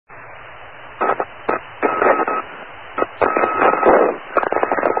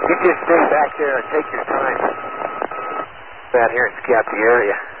just stay back there and take your time down here and scout the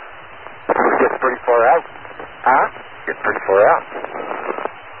area. We're getting pretty far out. Huh? Getting pretty far out.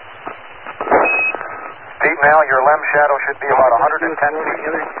 Pete, now your limb shadow should be about 110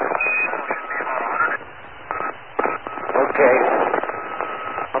 feet. Okay.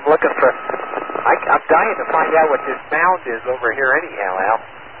 I'm looking for... I'm dying to find out what this mound is over here anyhow, Al.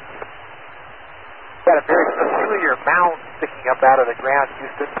 Got a very peculiar mound sticking up out of the ground,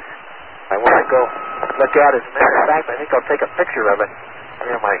 Houston. I want to go look at it. As a matter of fact, I think I'll take a picture of it.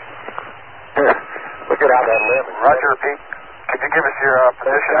 Here, look at how that limb is. Roger, Pete. Could you give us your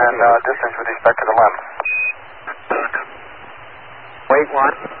position and distance with respect to the limb? Wait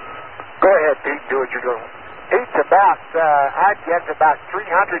one. Go ahead, Pete. Do what you're doing. Pete's about, I'd guess about 300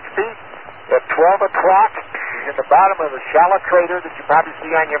 feet at 12 o'clock. He's in the bottom of a shallow crater that you probably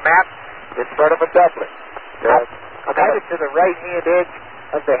see on your map. It's sort of a doublet. I'm headed to the right-hand edge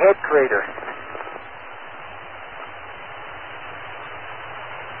of the head crater.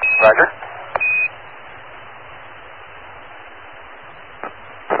 Roger.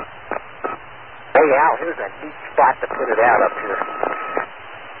 Hey, Al, here's a neat spot to put it out up here.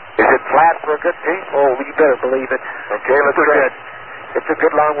 Is it flat for a good piece? Oh, you better believe it. Okay, let's try it. It's a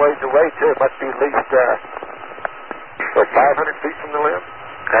good long ways away, too. It must be at least, 500 feet from the limb?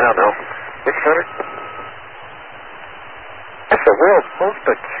 I don't know. 600? That's the world's most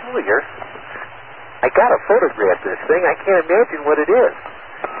peculiar. I gotta photograph this thing. I can't imagine what it is.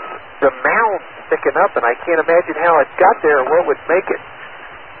 The mound sticking up, and I can't imagine how it got there or what would make it.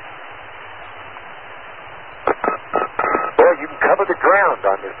 Well, you can cover the ground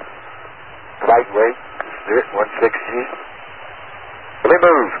on this lightweight. This 16G. Let me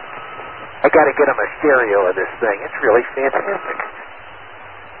move. I gotta get him a stereo of this thing. It's really fantastic.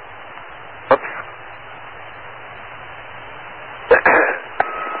 Oops.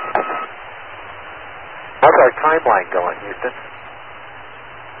 How's our timeline going, Houston?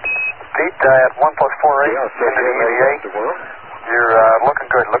 Pete, at 1+48 Yeah, so into the EVA, the world. you're looking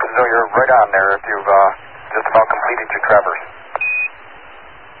good. Looks as though you're right on there if you've just about completed your traverse.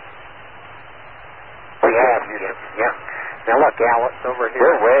 We have, Houston. Yeah. Now look, Al, it's over here.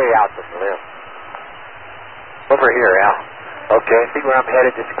 We're way out from the limb. Over here, Al. Okay, see where I'm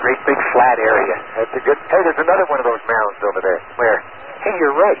headed? It's a great big flat area. That's a good... Hey, there's another one of those mounds over there. Where? Hey,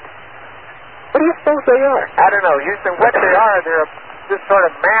 you're right. What do you suppose they are? I don't know, Houston. What they are, they're this sort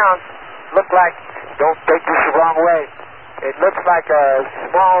of mounds look like, don't take this the wrong way, it looks like a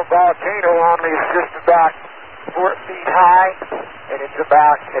small volcano, only it's just about 4 feet high, and it's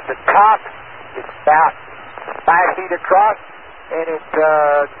about, at the top, it's about 5 feet across, and it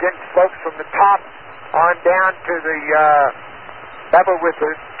then slopes from the top on down to the level with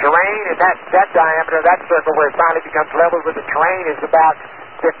the terrain, and that diameter, that circle where it finally becomes level with the terrain is about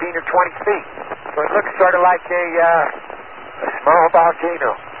 15 or 20 feet. So it looks sort of like a small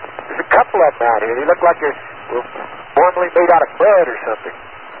volcano. There's a couple of them out here. They look like they're formerly made out of mud or something.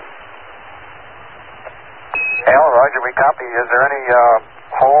 Al, Roger, we copy. Is there any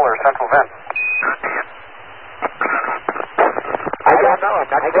hole or central vent? I don't know.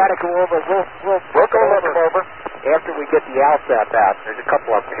 I got to go over. We'll go look them over after we get the ALSAP out. There's a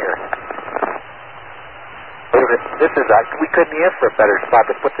couple of them here. This is we couldn't ask for a better spot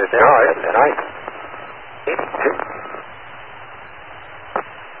to put this in. No, it's nice.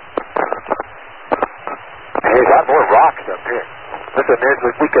 There's a lot more rocks up here. Listen,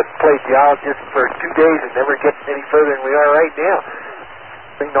 we could play geologist for 2 days and never get any further than we are right now.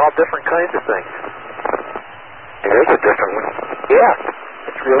 Seeing all different kinds of things. Here's a different one. Yeah,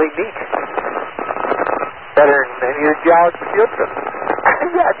 it's really neat. Better than any of the geologists field trips.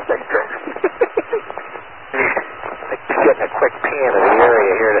 Yeah, I think so. Just getting a quick pan of the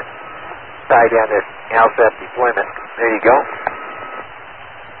area here to tie down this ALSAP deployment. There you go.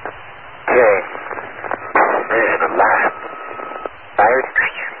 Okay. Man, alive. Tired?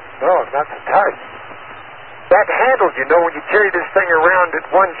 No, not so tired. That handle, you know, when you carry this thing around at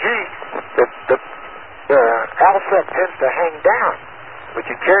 1G, the ALSAP tends to hang down. But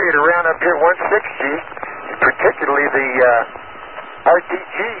you carry it around up here at 16G, and particularly the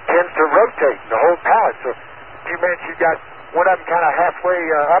RTG tends to rotate the whole pallet. So you mentioned you got one of them kind of halfway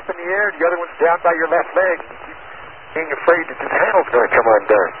up in the air, the other one's down by your left leg. You keep being afraid that this handle's going to come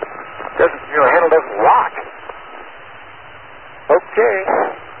undone. The handle doesn't lock. Okay.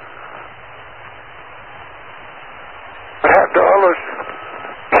 What happened to all those?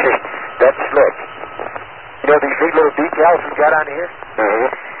 That's slick. You know these neat little decals we got on here? Mm-hmm.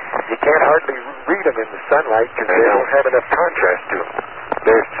 You can't hardly read them in the sunlight because they don't have enough contrast to them.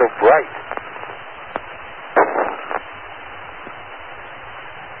 They're so bright.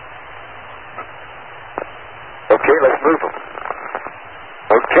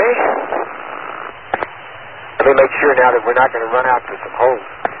 not going to run out to some holes.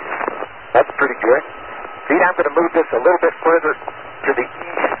 That's pretty good. See, I'm going to move this a little bit further to the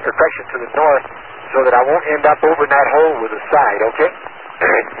east, or correction, to the north, so that I won't end up over in that hole with a side, okay?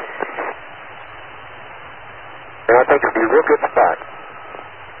 And I think it'll be a real good spot.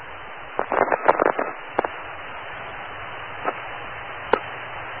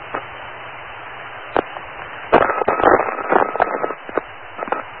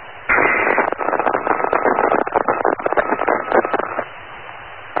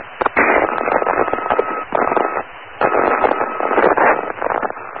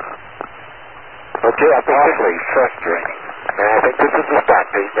 Okay, I think awfully frustrating. And I think this is the spot,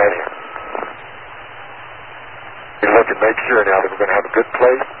 Pete, right here. You look and make sure now that we're going to have a good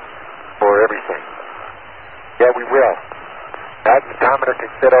place for everything. Yeah, we will. Magnetometer can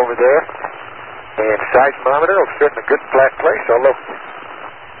sit over there, and seismometer will sit in a good flat place all over.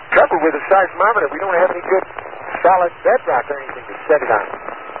 Trouble with the seismometer, we don't have any good solid bedrock or anything to set it on.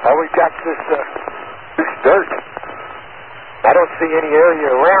 All we've got is this dirt. I don't see any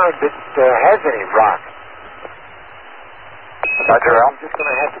area around that has any rock. Roger, Al. I'm just going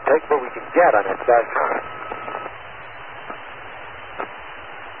to have to take what we can get on that seismometer.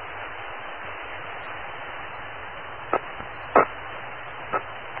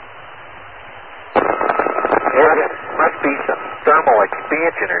 Must be some thermal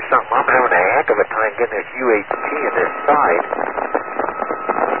expansion or something. I'm having a heck of a time getting this UHT in this side.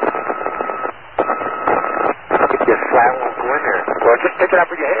 It just flat won't go in there. Well, just pick it up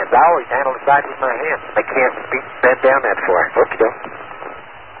with your hands. I always handle the side with my hands. I can't bend down that far. Okie doke.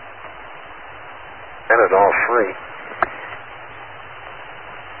 That is all free.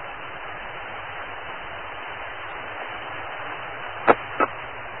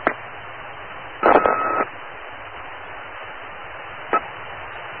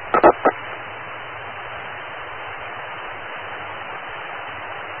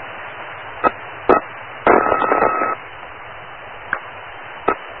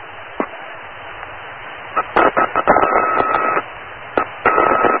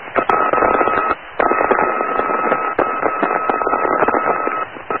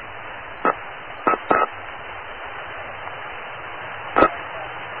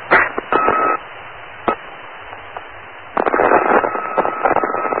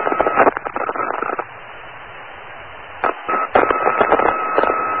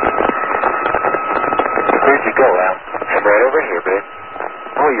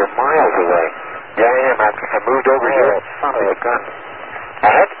 I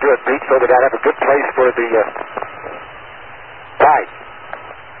had to do it, Pete, so that I'd have a good place for the pipe.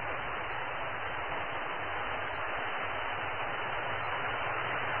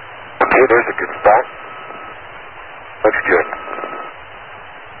 Okay, there's a good spot. Looks good.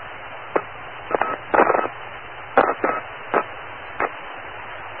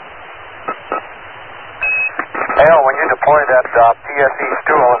 Al, when you deploy that PSE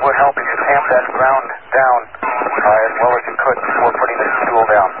stool, it would help if you tamp that ground down as well as you could before putting the stool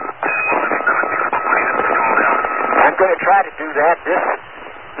down. I'm going to try to do that.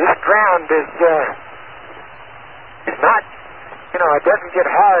 This ground is not, it doesn't get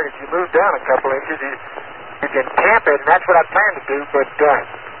hard if you move down a couple inches. You can tamp it, and that's what I plan to do, but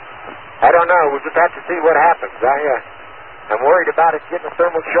I don't know. We'll just have to see what happens. I'm worried about it getting a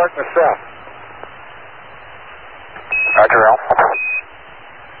thermal shock myself. Roger, Al.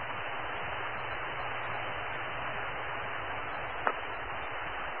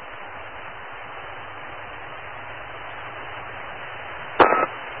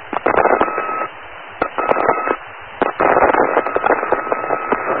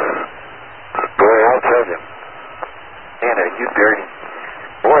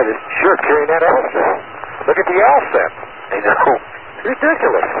 Boy, this sure carrying that Alcep. Look at the Alcep. I know.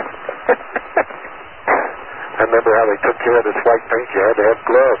 Ridiculous. I remember how they took care of this white paint. You had to have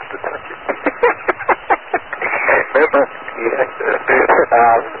gloves to touch it. Remember? Yeah.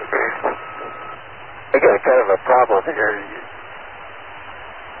 I got kind of a problem here.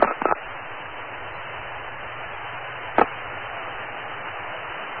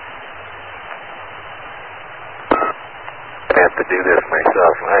 I have to do this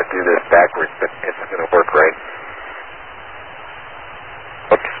myself. I have to do this backwards, but it's going to work right.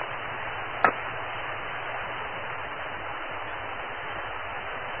 Oops.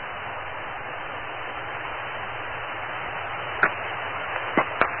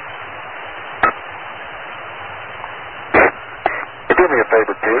 Do me a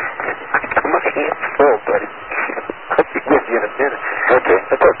favor, too. My hand's full, buddy. I'll be with you in a minute. Okay,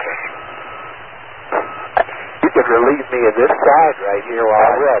 that's okay. You can relieve me of this side right here while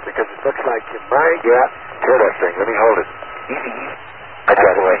I will, because it looks like you might. Yeah, here that thing. Let me hold it. Easy. I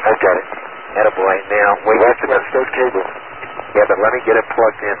got it. I got it. Attaboy. Now, wait. Watch against those cables. Yeah, but let me get it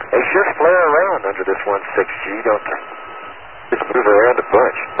plugged in. They sure flare around under this 16G, don't they? Just move around a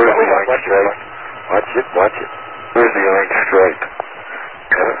bunch. Where's the orange stripe? Watch it, watch it. Where's the orange stripe?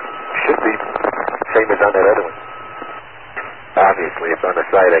 Should be same as on that other one. Obviously, it's on the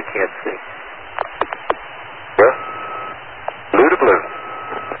side I can't see. Well, blue to blue.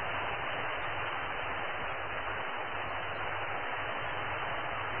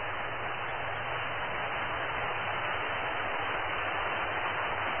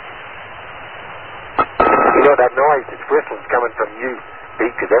 You know that noise, it's whistling coming from you,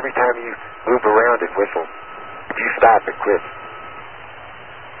 Pete, because every time you move around it whistles. If you stop, it quits.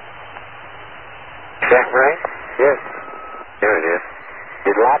 Is that right? Yes. There it is.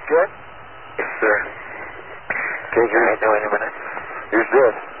 Is it locked good? Yes, sir. Okay, here. All right, now wait a minute. Here's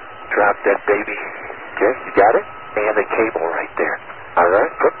this. Drop that baby. Okay, you got it? And the cable right there. All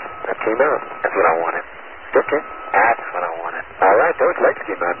right. Oops, that came out. That's what I wanted. Okay. That's what I wanted. All right, those legs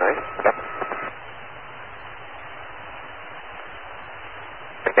came out nice. Yep.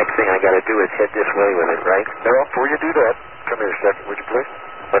 The next thing I got to do is head this way with it, right? Now, before you do that, come here a second, would you please?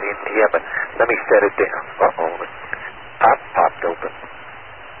 Yeah, but let me set it down. Uh-oh. Top popped open.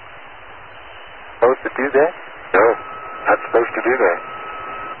 Supposed to do that? No, not supposed to do that.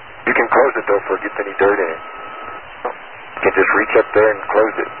 You can close it, though, before it gets any dirt in it. You can just reach up there and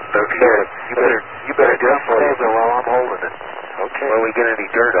close it. You better drop it over while I'm holding it. Okay. When we get any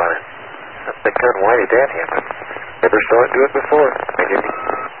dirt on it. That's the gun. Why did that happen? Never saw it do it before. I didn't.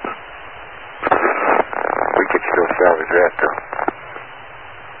 We could still salvage that, though.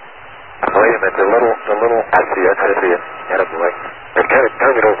 Wait a minute, the little... I see it. Attaboy. And kind of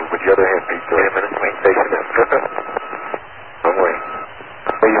turn it over with your other hand, Pete. Wait a minute, wait. Facing it. Wrong way.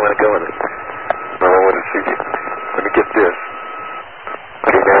 Where do you want to go with it? No, I want to see you. Let me get this.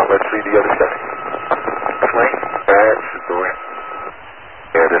 Okay, now let's see the other side. This way? That's the way.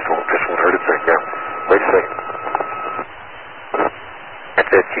 Yeah, this won't hurt a thing. Now, wait a second.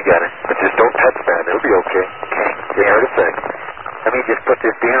 That's it, you got it. But just don't touch that. It'll be okay. Okay. Can't hurt a thing. Let me just put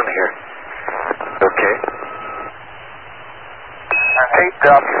this down here. Okay. Pete,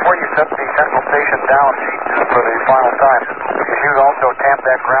 before you set the central station down for the final time, if you also tamp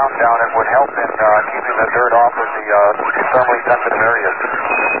that ground down, it would help in keeping the dirt off of the thermally sensitive areas.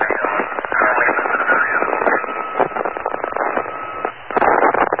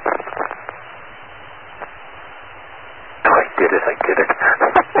 Oh, I did it.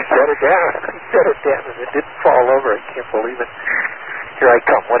 Set it down. Set it down and it didn't fall over. I can't believe it. Here I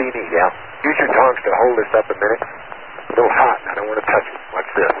come. What do you need, Al? Use your tongs to hold this up a minute. A little hot. I don't want to touch it. Watch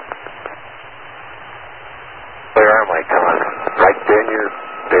this. Where are my tongs? Right there in your...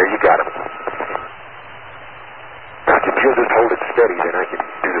 There, you got them. Now, if you'll just hold it steady, then I can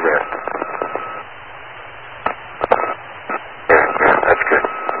do the rest. Yeah, that's good.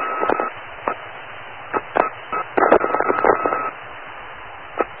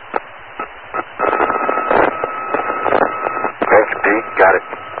 Thanks, Pete. Got it.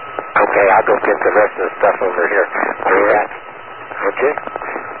 Okay, I'll go get the rest of the stuff over here. All right. Okay.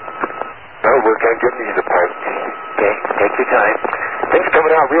 Now work on getting these apart. Okay, take your time. Things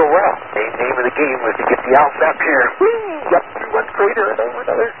coming out real well. The name of the game was to get the Alps up here. Whee! Up through one crater and over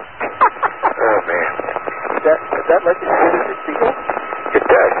another. Oh, man. Does that let you finish your sequel? It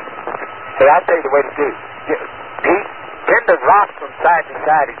does. Hey, I'll tell you the way to do. Pete, bend the rocks from side to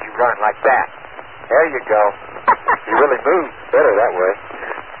side as you run, like that. There you go. You really move better that way.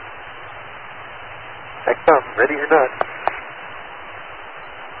 I come, ready or not.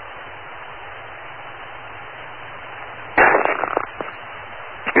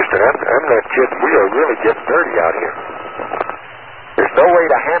 Houston, I'm not kidding. We are really getting dirty out here. There's no way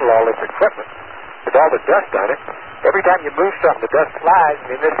to handle all this equipment with all the dust on it. Every time you move something, the dust flies,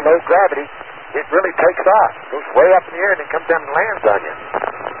 and in this low gravity, it really takes off. It goes way up in the air and then comes down and lands on you.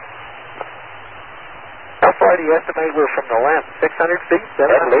 How far do you estimate we're from the land? 600 feet?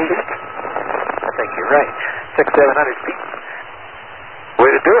 700 At least. feet? I think you're right. 600-700 feet. Way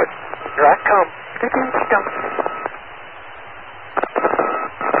to do it. Here I come.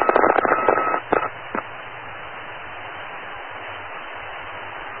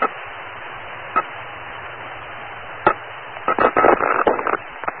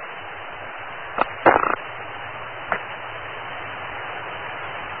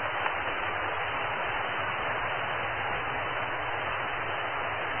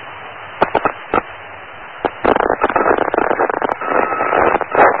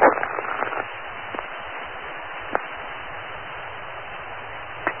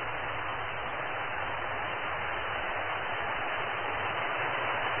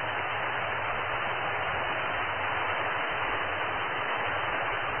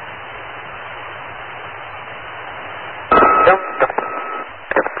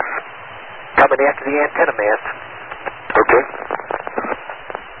 advanced. Okay.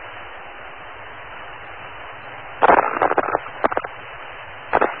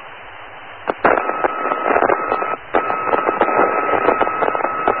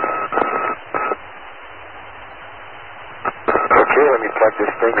 Okay, let me plug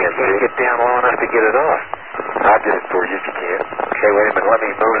this thing in. Can't get down low enough to get it off. I'll get it for you if you can. Okay, wait a minute. Let me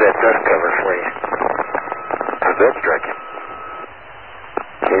move that dust cover for you. How's that striking?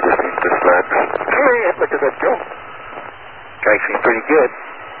 Okay, this needs to slide. Man, look at that go. Strikes me pretty good.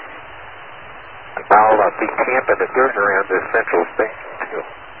 I'll be camping the dirt around this central station, too.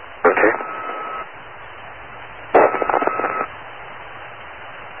 Okay.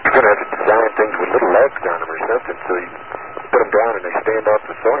 You're going to have to design things with little legs on them or something so you put them down and they stand off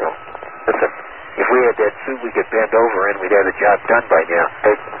the soil. Listen, if we had that suit we could bend over in, we'd have the job done by now.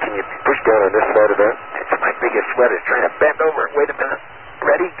 Hey, can you push down on this side of that? That's my biggest sweat is trying to bend over. Wait a minute.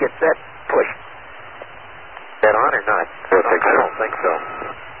 Ready? Get set. Push. That on or not? I don't think so.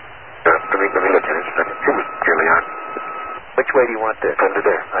 Let me look at it a second. It was really on. Which way do you want this? Under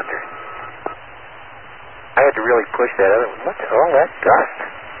there. Under. I had to really push that other one. Look at all that dust.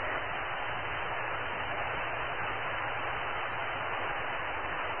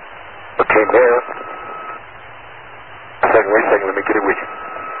 Okay, now. Wait a second, let me get it with you.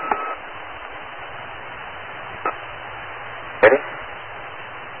 Ready?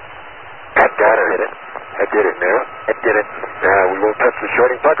 I got it. I did it now. It did it. We won't touch the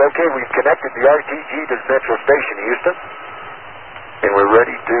shorting plug. Okay, we've connected the RTG to the Central Station, Houston. And we're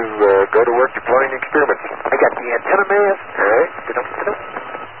ready to go to work deploying experiments. I got the antenna mast. All right.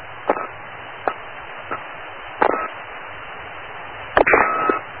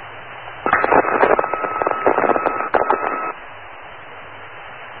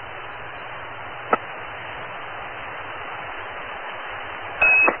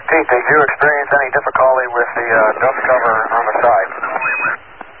 Pete, did you experience any difficulty with the dust cover on the side?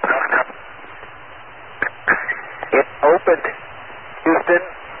 It opened, Houston,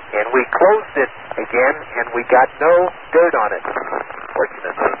 and we closed it again, and we got no dirt on it,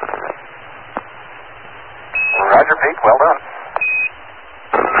 fortunately. Roger, Pete. Well done.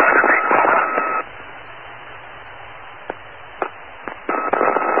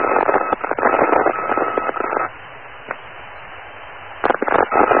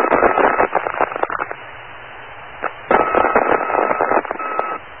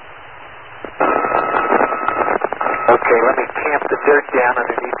 Okay, let me camp the dirt down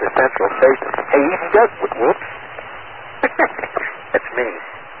underneath the central station. Hey, easy does. Whoops. That's me.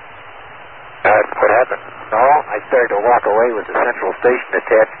 What happened? No, I started to walk away with the central station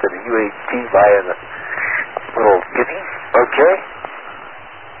attached to the UHT via the little gizzy. Okay.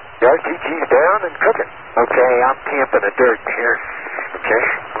 The RTG's down and cooking. Okay, I'm tamping the dirt here. Okay.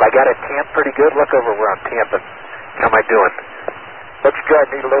 Have I got it tamped pretty good? Look over where I'm tamping. How am I doing? Looks good.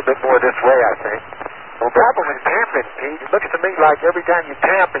 Need a little bit more this way, I think. Well, the problem with tamping, Pete, it looks to me like every time you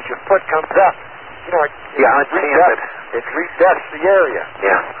tamp as your foot comes up, you know, it redusts the area.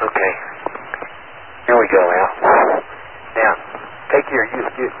 Yeah, okay. Here we go, Al. Now, take your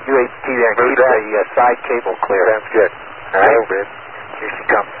UHT there and keep the side cable clear. Sounds good. All right, man. Here she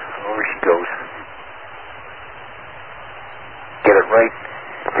comes. Over she goes. Get it right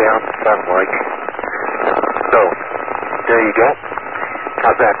down front like so. There you go.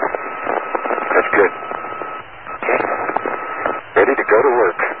 How's that? That's good. Okay. Ready to go to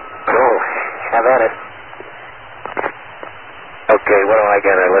work. Oh, have at it. Okay, what do I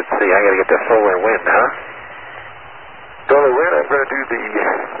got? Let's see. I got to get the solar wind, huh? Solar wind, I'm going to do the...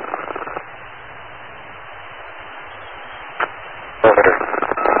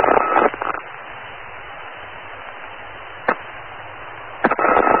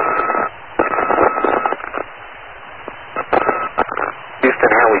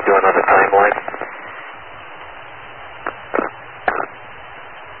 Houston, how are we doing on the timeline?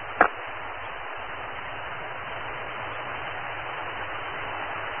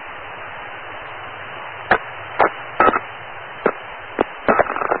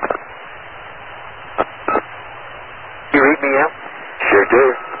 You read me out? Sure do.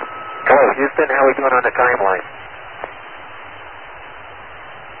 Hello, Houston, how are we doing on the timeline?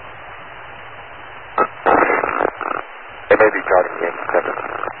 They may be talking again.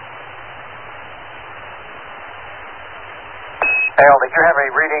 Al, did you have a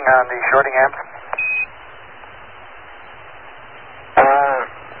reading on the shorting amp?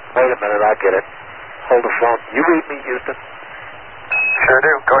 Wait a minute, I'll get it. Hold the phone. You read me, Houston. Sure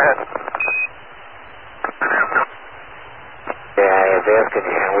do. Go ahead. Yeah, I was asking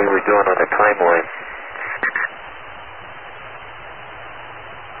you how we were doing on the timeline.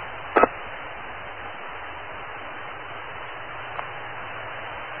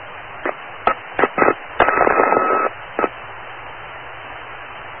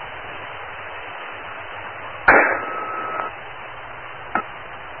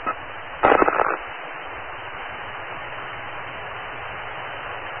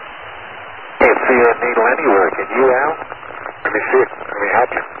 a needle anywhere. Can you, Al? Let me see it. Let me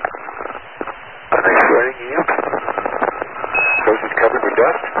help you. Are they sweating you? Those is covered with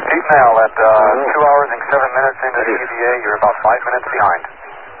dust? Pete and Al, at 2 hours and 7 minutes into the EVA, you're about 5 minutes behind.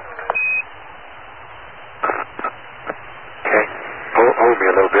 Okay. Hold me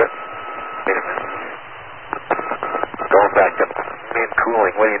a little bit. Wait a minute. Going back up. Men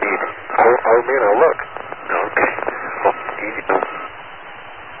cooling. What do you need? Hold me and I'll look. Okay. Oh, easy.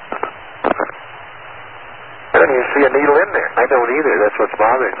 I don't even see a needle in there. I don't either. That's what's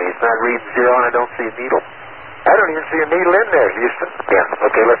bothering me. It's not reading zero and I don't see a needle. I don't even see a needle in there, Houston. Yeah,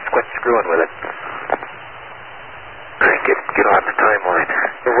 okay, let's quit screwing with it. All right, get on the timeline.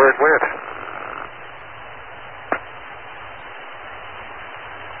 Where it went?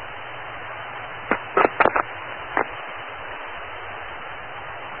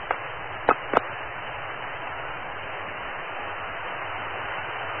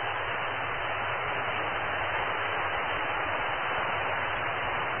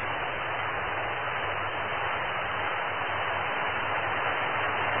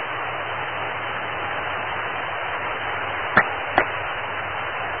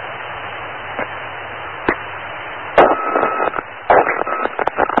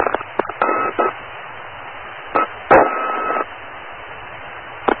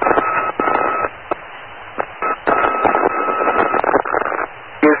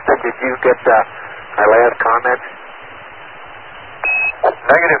 Did you get my last comments?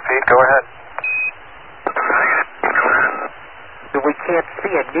 Negative, Pete. Go ahead. We can't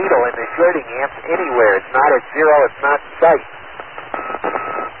see a needle in the shorting amps anywhere. It's not at zero. It's not in sight.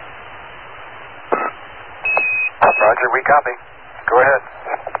 Roger, we copy. Go ahead.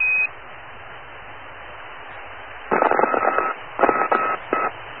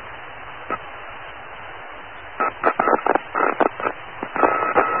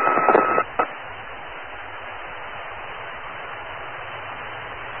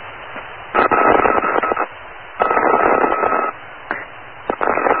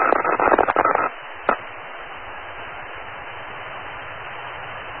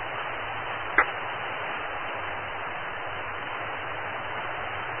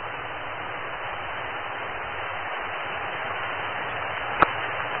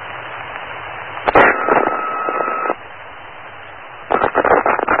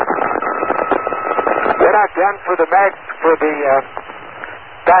 Done for the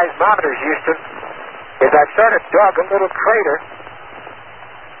seismometers, Houston, is I sort of dug a little crater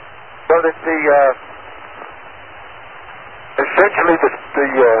so that essentially the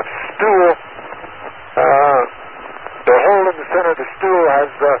stool, the hole in the center of the stool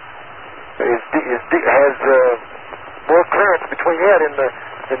has more clearance between it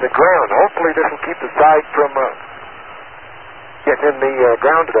and the ground. Hopefully, this will keep the side from getting in the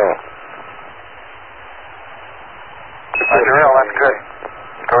ground at all. Roger, Al, that's good.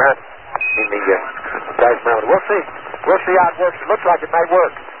 Go ahead. In the seismometer. We'll see. We'll see how it works. It looks like it might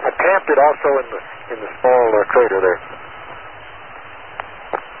work. I tamped it also in the small crater there.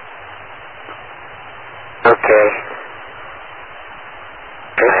 Okay.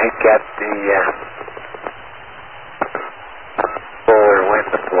 I got the solar wind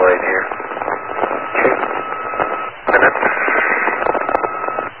deployed here.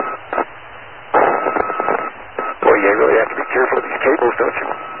 Boy, you really have to be careful of these cables, don't you?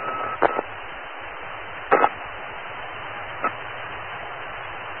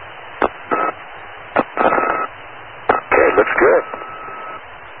 Okay, looks good.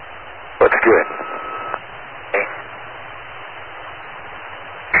 Looks good.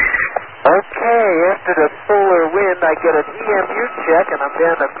 Okay, after the solar wind, I get an EMU check, and I'm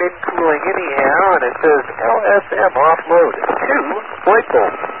down to mid-cooling anyhow, and it says LSM offload 2 void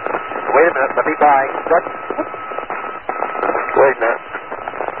volts. Wait a minute, let me buy. Wait a minute.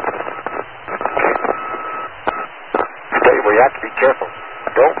 Well, you have to be careful.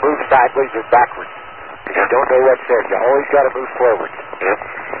 Don't move sideways or backwards. Because you don't know what's there. You always got to move forward. Yep.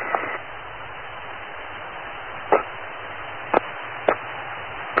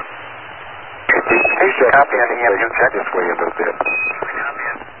 Copy on the EMU check. This way a little bit.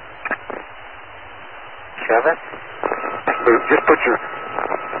 Shove it? Just put your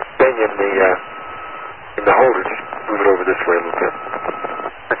thing in the holder. Just move it over this way a little bit.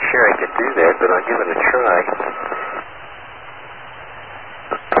 Not sure I can do that, but I'll give it a try.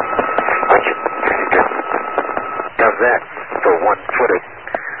 How's that for one-footed?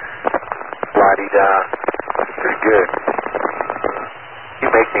 La-di-da. Pretty good. You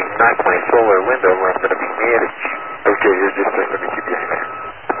make me knock my solar window where I'm going to be mad at you. Okay, here's just let me give you a hand.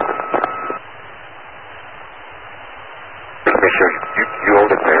 Just make sure you hold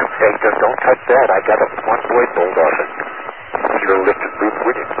it there. Hey, just don't touch that. right. I got one blade bolt off it. You don't lift it, move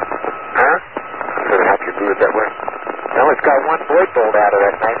with it. Huh? So to help you move it that way. No, it's got one blade bolt out of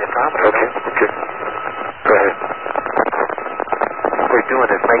that magnetometer. Okay. Go ahead. What we're doing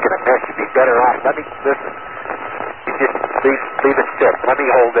is making a mess. You'd be better off. Let me, listen. You just leave it still. Let me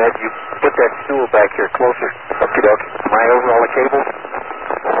hold that. You put that stool back here closer. Okie dokie. Am I over all the cables?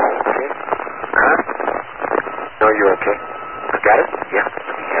 Okay. Huh? No, you're okay. Got it? Yeah.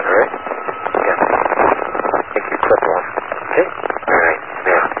 All right. Yeah. Take your clip off. Okay. All right.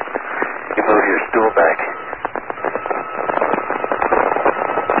 Now, you move your stool back.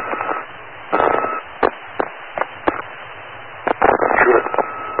 Good.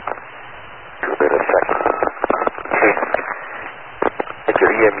 Give it a second. Okay. Take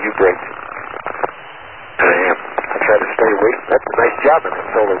your EMU brakes. I am. I try to stay away. That's a nice job in the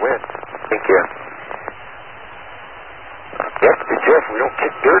solar wind. Thank you. You have to be careful. We don't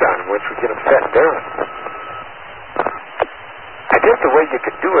kick dirt on them once we get them set down. I guess the way you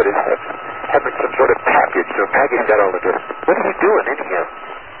could do it is having some sort of package. So package got all the dirt. What are you doing anyhow?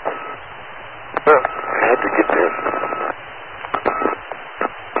 Well, I had to get this.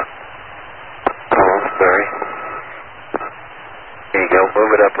 Oh, I'm sorry. There you go.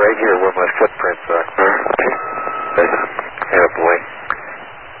 Move it up right here where my footprints are. Okay. Attaboy.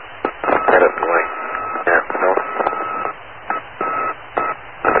 Attaboy. Yeah, no.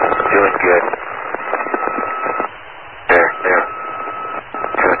 Doing good. There, now.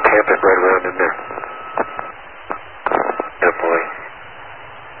 Kind of tamp it right around in there. Attaboy.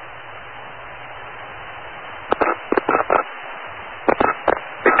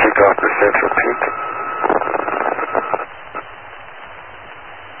 And kick off the central peak.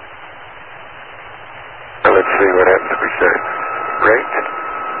 Now let's see what happens if we say right.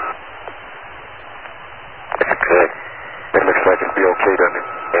 That's good. It looks like it'll be okay, doesn't it?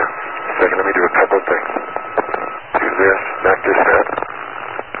 Yeah. Second, let me do a couple of things. Do this, knock this out.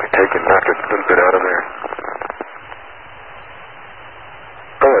 I take and knock a little bit out of there.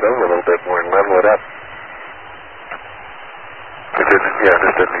 Pull it over a little bit more and level it up. Yeah,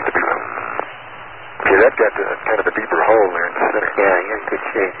 this doesn't need to be level. Okay, that got kind of a deeper hole there in the center. Yeah, you're in good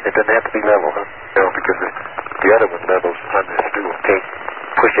shape. It doesn't have to be level, huh? No, because the other one levels on this stool. Okay,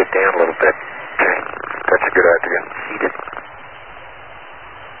 push it down a little bit. Okay, that's a good idea. Seat it.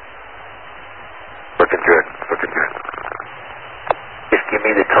 Looking good, looking good. Just give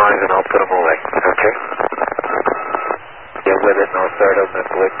me the tongs and I'll put them away. Okay. Get with it and I'll start opening the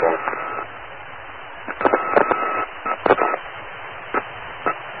blade bolt.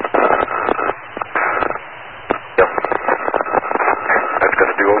 Yep. That's going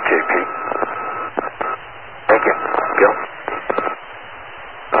to do okay, Pete. Thank you. Go.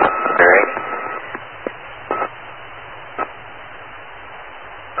 All right.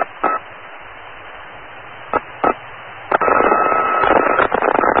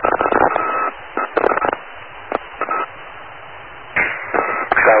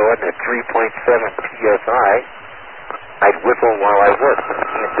 Wasn't at 3.7 psi, I'd whistle while I work, but I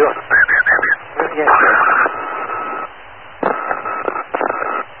can't do it. Not yet.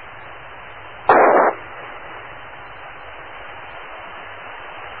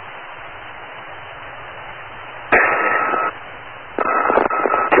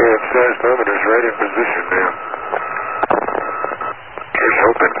 Okay, seismometer's right in position now. Here's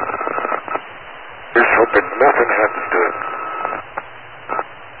hoping. Here's hoping nothing happens to it.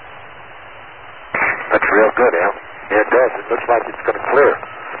 That's real good, Al. Yeah, it does. It looks like it's going to clear.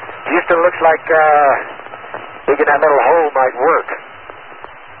 Houston, looks like digging that little hole might work.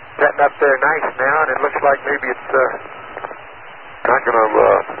 Setting up there nice now, and it looks like maybe it's not going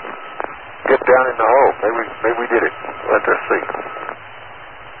to get down in the hole. Maybe we did it. Let us see.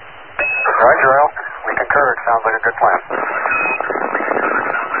 Roger, Al. We concur. It sounds like a good plan.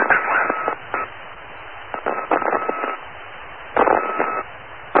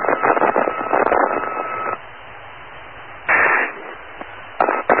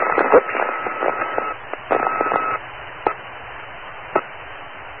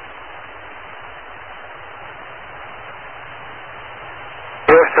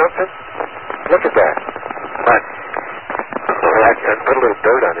 Something? Look at that. What? Well, I put a little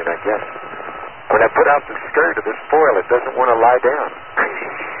dirt on it, I guess. When I put out the skirt of this foil, it doesn't want to lie down.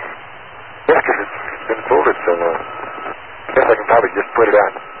 Yeah, because it's been folded so long. I guess I can probably just put it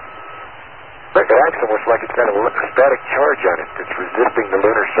on. Look, it acts almost like it's got a static charge on it that's resisting the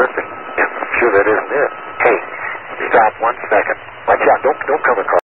lunar surface. Yeah, I'm sure that isn't it. Hey, stop 1 second. Watch out. Don't come across.